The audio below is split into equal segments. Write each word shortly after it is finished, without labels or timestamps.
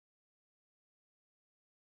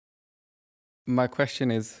My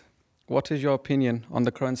question is, what is your opinion on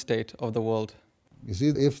the current state of the world? You see,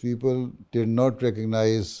 if people did not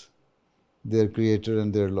recognize their Creator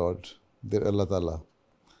and their Lord, their Allah Ta'ala,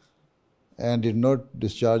 and did not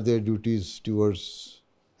discharge their duties towards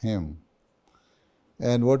Him,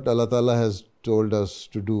 and what Allah Ta'ala has told us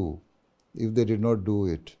to do, if they did not do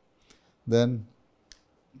it, then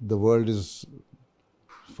the world is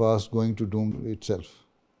fast going to doom itself.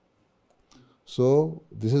 So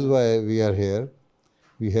this is why we are here.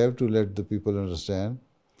 We have to let the people understand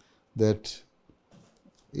that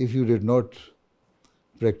if you did not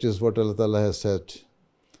practice what Allah Ta'ala has said,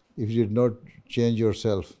 if you did not change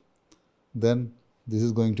yourself, then this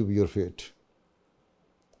is going to be your fate.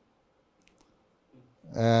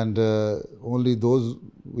 And only those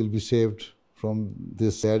will be saved from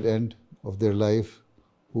this sad end of their life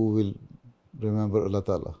who will remember Allah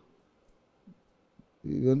Ta'ala.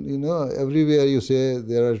 Even, everywhere you say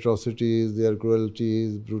there are atrocities, there are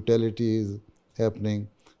cruelties, brutalities happening,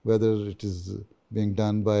 whether it is being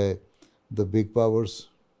done by the big powers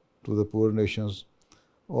to the poor nations,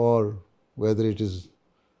 or whether it is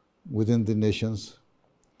within the nations,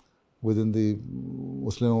 within the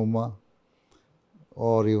Muslim Ummah,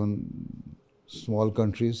 or even small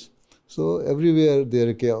countries. So everywhere there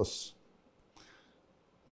is chaos.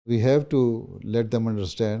 We have to let them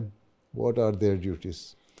understand what are their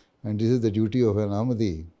duties. And this is the duty of an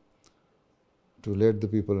Ahmadi, to let the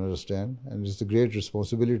people understand, and it's a great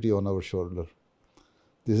responsibility on our shoulder.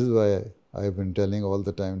 This is why I have been telling all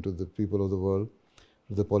the time to the people of the world,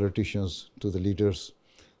 to the politicians, to the leaders,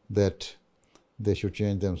 that they should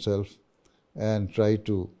change themselves and try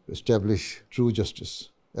to establish true justice,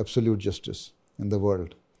 absolute justice in the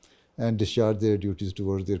world, and discharge their duties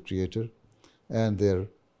towards their Creator and their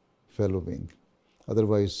fellow being.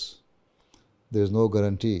 Otherwise, there is no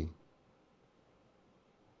guarantee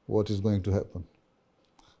what is going to happen.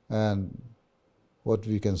 And what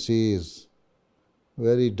we can see is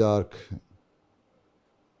very dark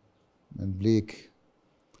and bleak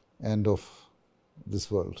end of this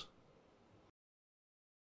world.